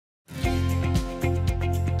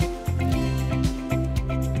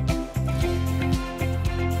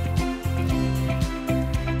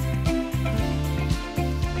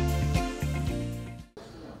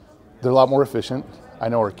They're a lot more efficient. I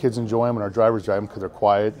know our kids enjoy them and our drivers drive them because they're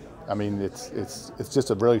quiet. I mean, it's just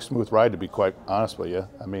a really smooth ride, to be quite honest with you.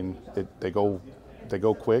 I mean, they go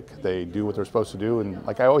quick. They do what they're supposed to do, and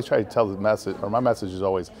like I always try to tell the message, or my message is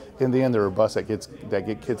always, in the end, they're a bus that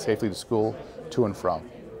get kids safely to school, to and from.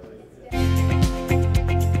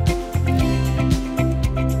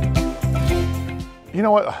 You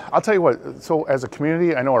know what, I'll tell you what, so as a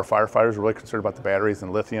community, I know our firefighters are really concerned about the batteries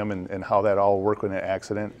and lithium and how that all work in an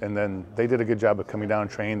accident, and then they did a good job of coming down and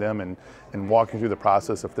training them and walking through the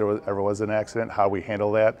process if there ever was an accident, how we handle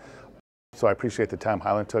that. So I appreciate the time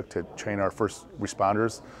Highland took to train our first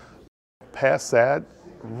responders. Past that,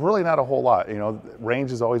 really not a whole lot. You know, range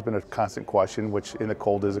has always been a constant question, which in the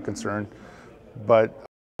cold is a concern, but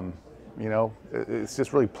you know, it's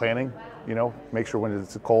just really planning. You know, make sure when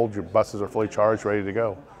it's cold, your buses are fully charged, ready to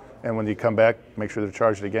go. And when you come back, make sure they're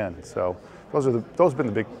charged again. So those have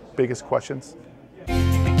been the biggest questions.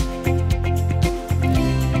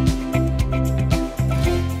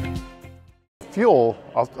 Fuel,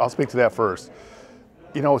 I'll speak to that first.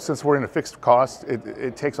 You know, since we're in a fixed cost,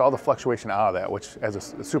 it takes all the fluctuation out of that, which as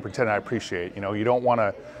a superintendent I appreciate. You know, you don't want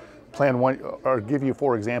to plan one, or give you,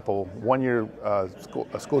 for example, 1 year a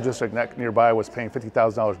school district nearby was paying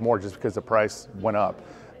 $50,000 more just because the price went up.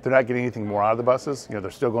 They're not getting anything more out of the buses. You know, they're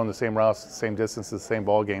still going the same routes, the same distances, the same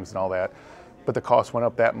ball games and all that, but the cost went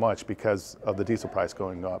up that much because of the diesel price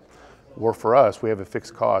going up. Where for us, we have a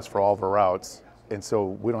fixed cost for all of our routes, and so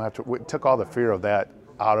we don't have to, we took all the fear of that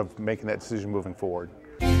out of making that decision moving forward.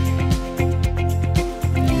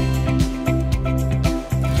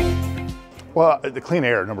 Well, the clean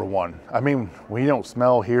air, number one. I mean, when you don't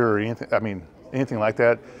smell, hear, or anything like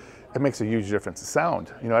that, it makes a huge difference. The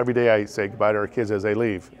sound, you know, every day I say goodbye to our kids as they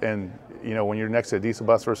leave, and you know, when you're next to a diesel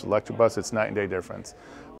bus versus electric bus, it's night and day difference.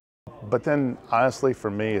 But then, honestly,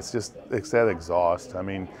 for me, it's that exhaust. I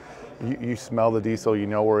mean, you smell the diesel, you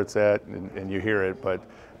know where it's at, and you hear it, but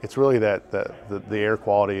it's really that the air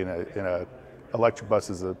quality in a electric bus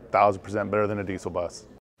is 1,000% better than a diesel bus.